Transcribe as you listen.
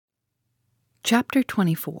Chapter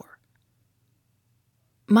 24.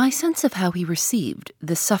 My sense of how he received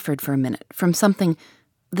this suffered for a minute from something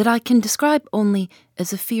that I can describe only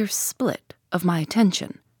as a fierce split of my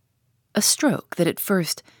attention. A stroke that at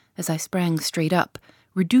first, as I sprang straight up,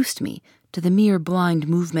 reduced me to the mere blind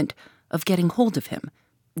movement of getting hold of him,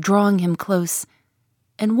 drawing him close,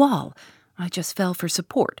 and while I just fell for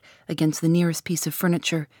support against the nearest piece of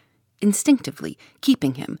furniture, instinctively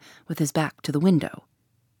keeping him with his back to the window.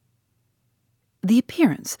 The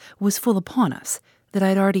appearance was full upon us that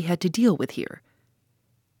I'd already had to deal with here.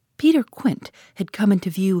 Peter Quint had come into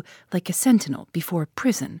view like a sentinel before a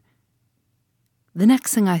prison. The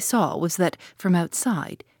next thing I saw was that, from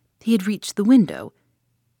outside, he had reached the window,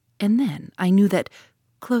 and then I knew that,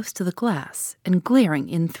 close to the glass and glaring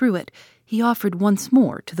in through it, he offered once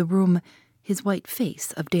more to the room his white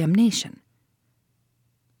face of damnation.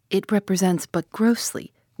 It represents but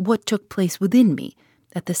grossly what took place within me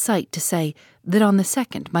at the sight to say that on the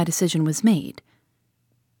second my decision was made.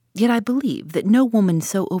 Yet I believe that no woman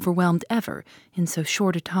so overwhelmed ever, in so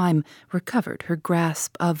short a time, recovered her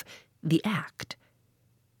grasp of the act.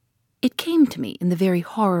 It came to me in the very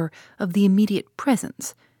horror of the immediate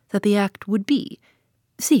presence that the act would be,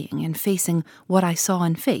 seeing and facing what I saw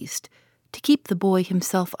and faced, to keep the boy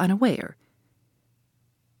himself unaware.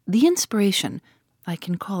 The inspiration, I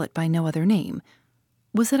can call it by no other name,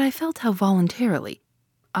 was that I felt how voluntarily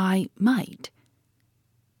I might.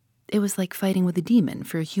 It was like fighting with a demon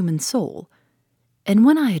for a human soul, and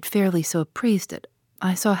when I had fairly so appraised it,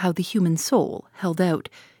 I saw how the human soul, held out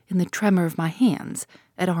in the tremor of my hands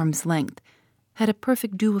at arm's length, had a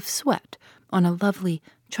perfect dew of sweat on a lovely,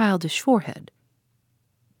 childish forehead.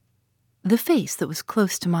 The face that was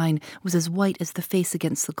close to mine was as white as the face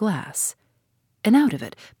against the glass, and out of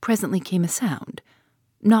it presently came a sound,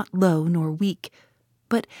 not low nor weak,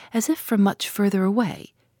 but as if from much further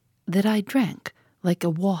away, that I drank like a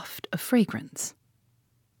waft of fragrance.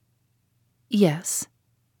 Yes,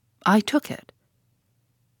 I took it.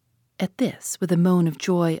 At this, with a moan of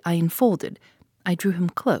joy I enfolded, I drew him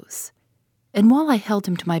close, and while I held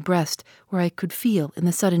him to my breast, where I could feel in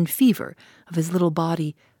the sudden fever of his little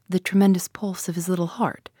body the tremendous pulse of his little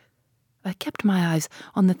heart, I kept my eyes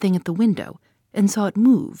on the thing at the window and saw it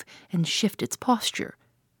move and shift its posture.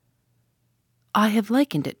 I have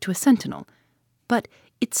likened it to a sentinel, but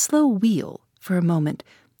its slow wheel, for a moment,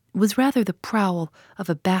 was rather the prowl of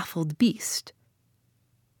a baffled beast.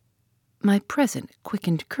 My present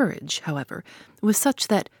quickened courage, however, was such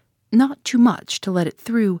that, not too much to let it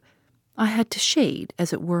through, I had to shade,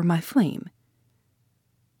 as it were, my flame.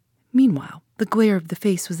 Meanwhile, the glare of the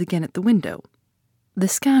face was again at the window, the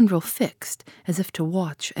scoundrel fixed as if to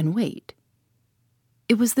watch and wait.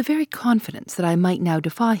 It was the very confidence that I might now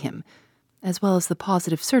defy him, as well as the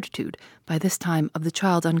positive certitude, by this time, of the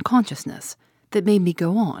child's unconsciousness, that made me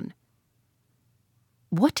go on.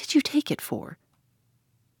 What did you take it for?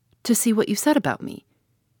 To see what you said about me.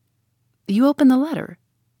 You opened the letter.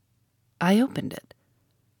 I opened it.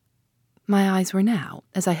 My eyes were now,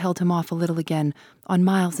 as I held him off a little again, on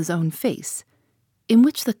Miles's own face, in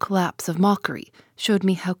which the collapse of mockery showed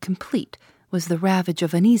me how complete was the ravage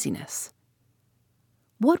of uneasiness.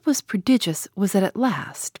 What was prodigious was that at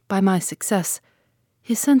last, by my success,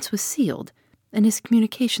 his sense was sealed and his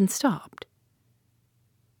communication stopped.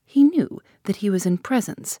 He knew that he was in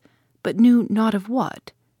presence, but knew not of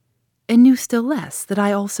what, and knew still less that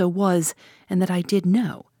I also was and that I did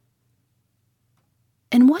know.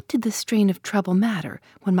 And what did the strain of trouble matter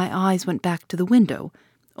when my eyes went back to the window,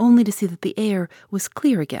 only to see that the air was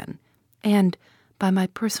clear again, and, by my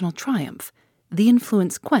personal triumph, the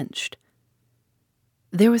influence quenched?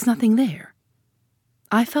 There was nothing there.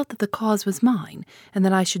 I felt that the cause was mine, and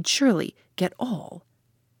that I should surely get all.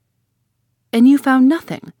 And you found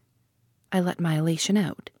nothing? I let my elation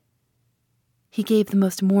out. He gave the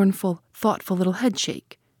most mournful, thoughtful little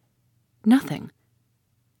headshake. Nothing.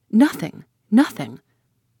 Nothing. Nothing.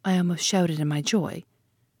 I almost shouted in my joy.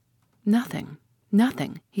 Nothing.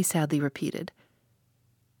 Nothing, he sadly repeated.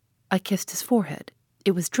 I kissed his forehead.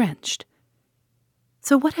 It was drenched.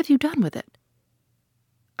 So what have you done with it?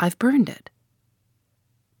 I've burned it.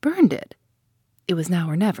 Burned it? It was now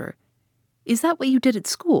or never. Is that what you did at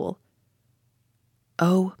school?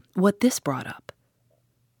 Oh, what this brought up.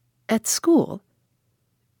 At school?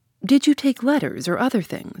 Did you take letters or other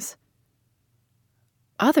things?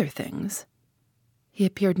 Other things? He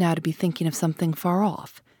appeared now to be thinking of something far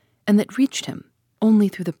off, and that reached him only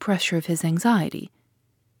through the pressure of his anxiety.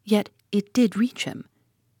 Yet it did reach him.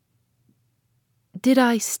 Did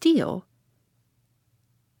I steal?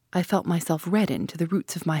 I felt myself redden to the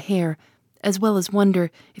roots of my hair, as well as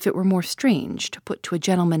wonder if it were more strange to put to a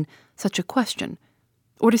gentleman such a question,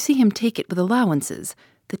 or to see him take it with allowances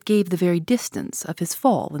that gave the very distance of his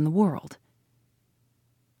fall in the world.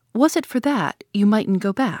 Was it for that you mightn't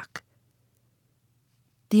go back?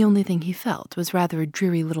 The only thing he felt was rather a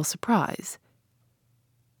dreary little surprise.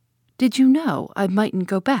 Did you know I mightn't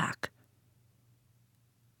go back?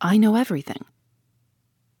 I know everything.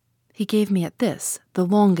 He gave me at this the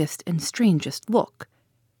longest and strangest look.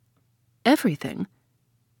 Everything?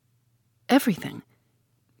 Everything.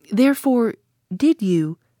 Therefore, did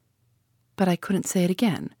you... But I couldn't say it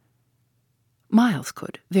again. Miles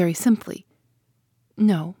could, very simply.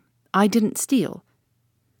 No, I didn't steal.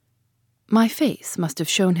 My face must have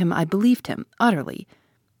shown him I believed him, utterly.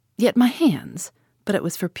 Yet my hands, but it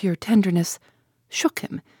was for pure tenderness, shook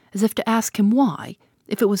him, as if to ask him why,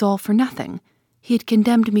 if it was all for nothing, he had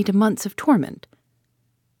condemned me to months of torment.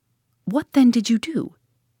 What then did you do?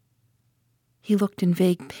 He looked in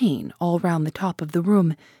vague pain all round the top of the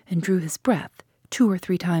room and drew his breath 2 or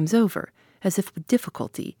 3 times over, as if with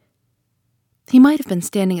difficulty. He might have been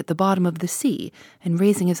standing at the bottom of the sea and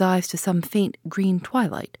raising his eyes to some faint green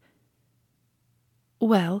twilight.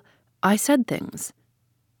 Well, I said things.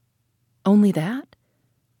 Only that?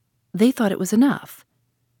 They thought it was enough.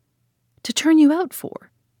 To turn you out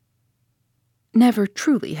for. Never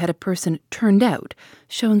truly had a person turned out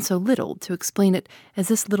shown so little to explain it as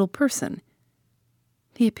this little person.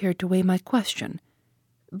 He appeared to weigh my question,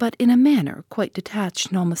 but in a manner quite detached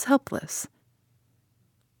and almost helpless.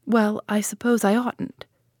 Well, I suppose I oughtn't.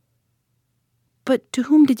 But to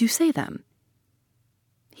whom did you say them?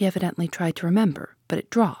 He evidently tried to remember, but it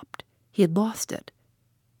dropped. He had lost it.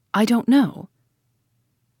 I don't know.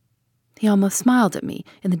 He almost smiled at me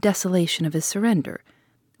in the desolation of his surrender,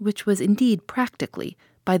 which was indeed practically,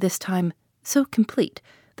 by this time, so complete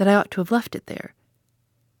that I ought to have left it there.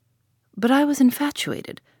 But I was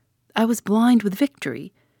infatuated. I was blind with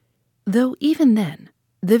victory, though even then,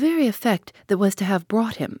 the very effect that was to have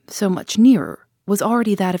brought him so much nearer was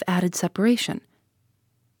already that of added separation.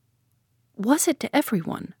 Was it to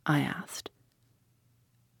everyone? I asked.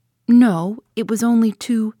 No, it was only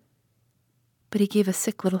to... But he gave a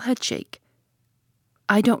sick little headshake.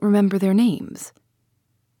 I don't remember their names.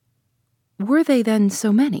 Were they then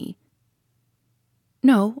so many?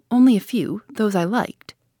 No, only a few, those I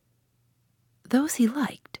liked. Those he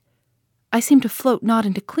liked. I seemed to float not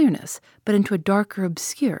into clearness, but into a darker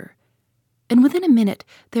obscure, and within a minute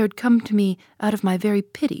there had come to me, out of my very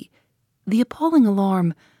pity, the appalling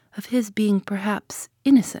alarm of his being perhaps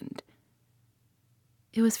innocent.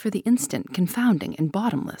 It was for the instant confounding and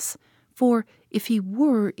bottomless, for if he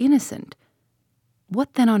were innocent,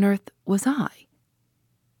 what then on earth was I?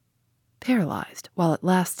 Paralyzed, while it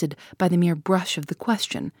lasted, by the mere brush of the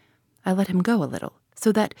question, I let him go a little,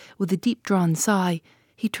 so that, with a deep-drawn sigh,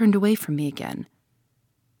 he turned away from me again,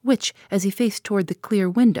 which, as he faced toward the clear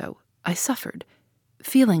window, I suffered,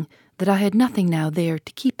 feeling that I had nothing now there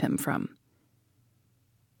to keep him from.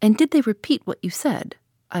 And did they repeat what you said?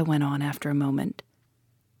 I went on after a moment.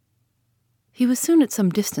 He was soon at some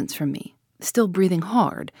distance from me, still breathing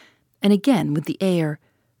hard, and again with the air,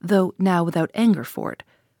 though now without anger for it,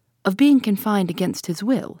 of being confined against his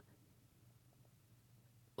will.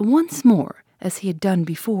 Once more, as he had done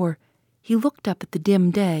before, he looked up at the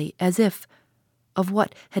dim day as if, of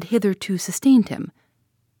what had hitherto sustained him,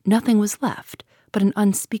 nothing was left but an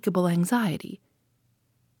unspeakable anxiety.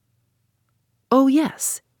 Oh,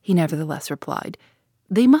 yes, he nevertheless replied.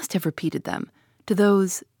 They must have repeated them, to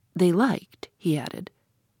those they liked, he added.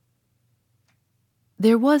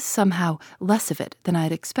 There was somehow less of it than I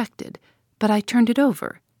had expected, but I turned it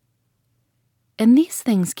over. And these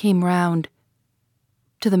things came round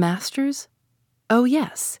to the masters? Oh,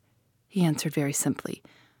 yes, he answered very simply,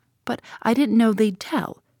 but I didn't know they'd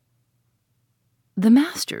tell. The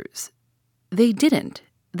masters, they didn't.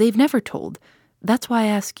 They've never told. That's why I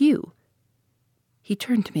ask you. He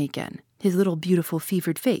turned to me again, his little beautiful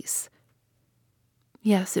fevered face.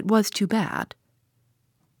 Yes, it was too bad.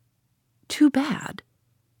 Too bad?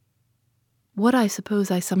 What I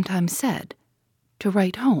suppose I sometimes said, to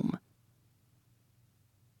write home.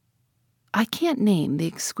 I can't name the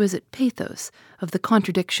exquisite pathos of the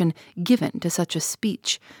contradiction given to such a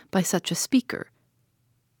speech by such a speaker.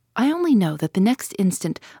 I only know that the next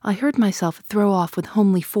instant I heard myself throw off with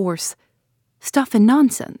homely force, "Stuff and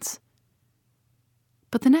nonsense."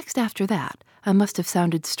 But the next after that I must have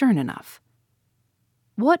sounded stern enough.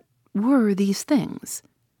 What were these things?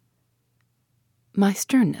 My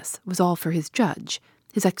sternness was all for his judge,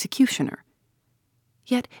 his executioner.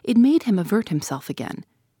 Yet it made him avert himself again,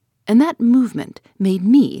 and that movement made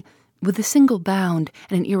me, with a single bound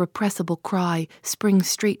and an irrepressible cry, spring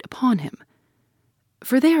straight upon him.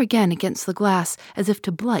 For there again against the glass, as if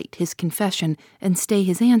to blight his confession and stay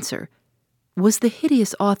his answer, was the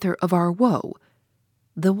hideous author of our woe,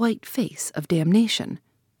 the white face of damnation.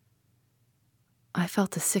 I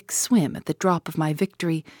felt a sick swim at the drop of my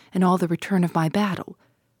victory and all the return of my battle,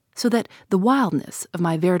 so that the wildness of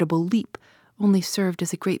my veritable leap only served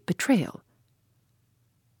as a great betrayal.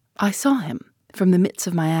 I saw him, from the midst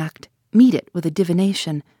of my act, meet it with a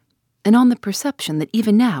divination, and on the perception that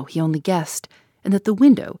even now he only guessed, and that the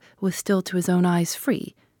window was still to his own eyes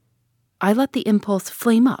free, I let the impulse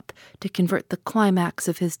flame up to convert the climax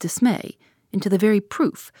of his dismay into the very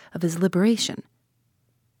proof of his liberation.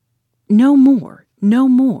 "No more, no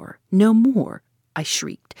more, no more," I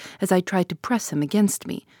shrieked as I tried to press him against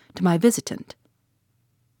me to my visitant.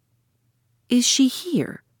 "Is she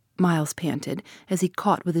here?" Miles panted as he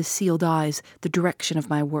caught with his sealed eyes the direction of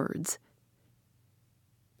my words.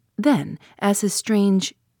 Then, as his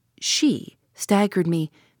strange "she" staggered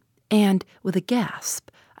me, and, with a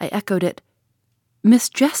gasp, I echoed it, "Miss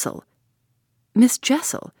Jessel! Miss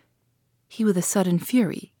Jessel!" he with a sudden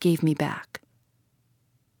fury gave me back.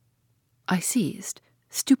 I seized,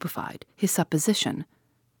 stupefied, his supposition,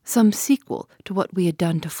 some sequel to what we had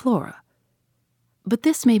done to Flora. But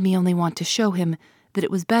this made me only want to show him that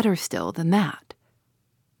it was better still than that.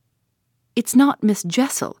 "It's not Miss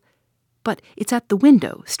Jessel, but it's at the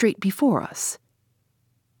window straight before us.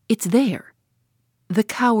 It's there. The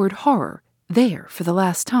coward horror, there for the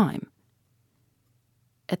last time."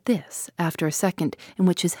 At this, after a second in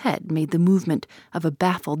which his head made the movement of a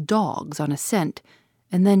baffled dog's on a scent,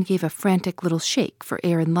 and then gave a frantic little shake for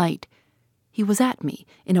air and light, he was at me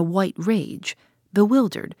in a white rage,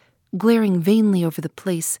 bewildered, glaring vainly over the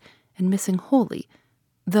place, and missing wholly,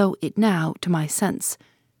 though it now, to my sense,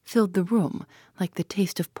 filled the room like the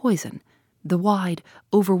taste of poison, the wide,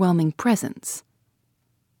 overwhelming presence.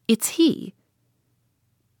 "It's he!"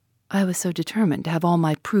 I was so determined to have all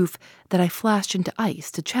my proof that I flashed into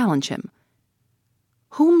ice to challenge him.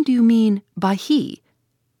 "Whom do you mean by he?"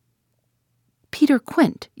 "Peter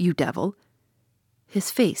Quint, you devil!" His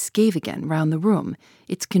face gave again round the room,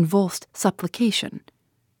 its convulsed supplication.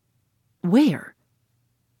 "Where?"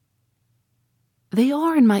 They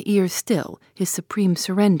are in my ears still, his supreme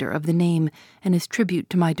surrender of the name and his tribute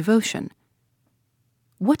to my devotion.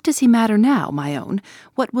 "What does he matter now, my own?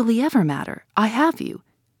 What will he ever matter? I have you."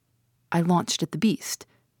 I launched at the beast.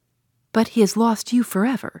 "But he has lost you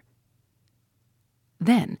forever."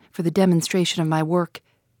 Then, for the demonstration of my work,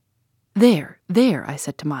 "There, there," I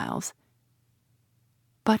said to Miles.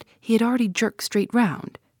 But he had already jerked straight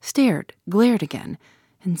round, stared, glared again,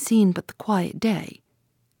 and seen but the quiet day.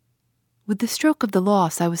 With the stroke of the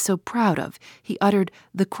loss I was so proud of, he uttered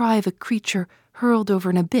the cry of a creature hurled over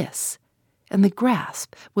an abyss, and the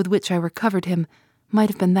grasp with which I recovered him might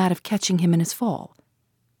have been that of catching him in his fall.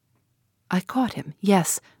 I caught him,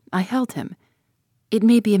 yes, I held him. It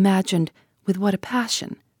may be imagined with what a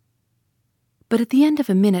passion. But at the end of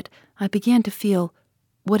a minute I began to feel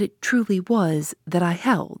what it truly was that I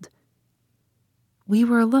held. We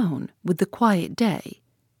were alone with the quiet day,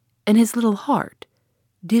 and his little heart,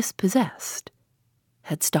 dispossessed,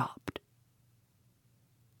 had stopped.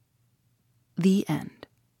 The end.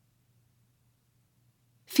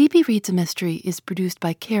 Phoebe Reads a Mystery is produced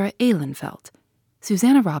by Kara Ehlenfeld,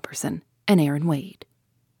 Susanna Robertson, and Aaron Wade.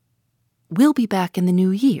 We'll be back in the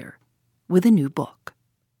new year with a new book.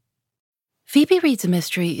 Phoebe Reads a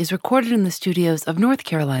Mystery is recorded in the studios of North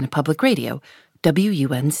Carolina Public Radio,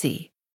 WUNC.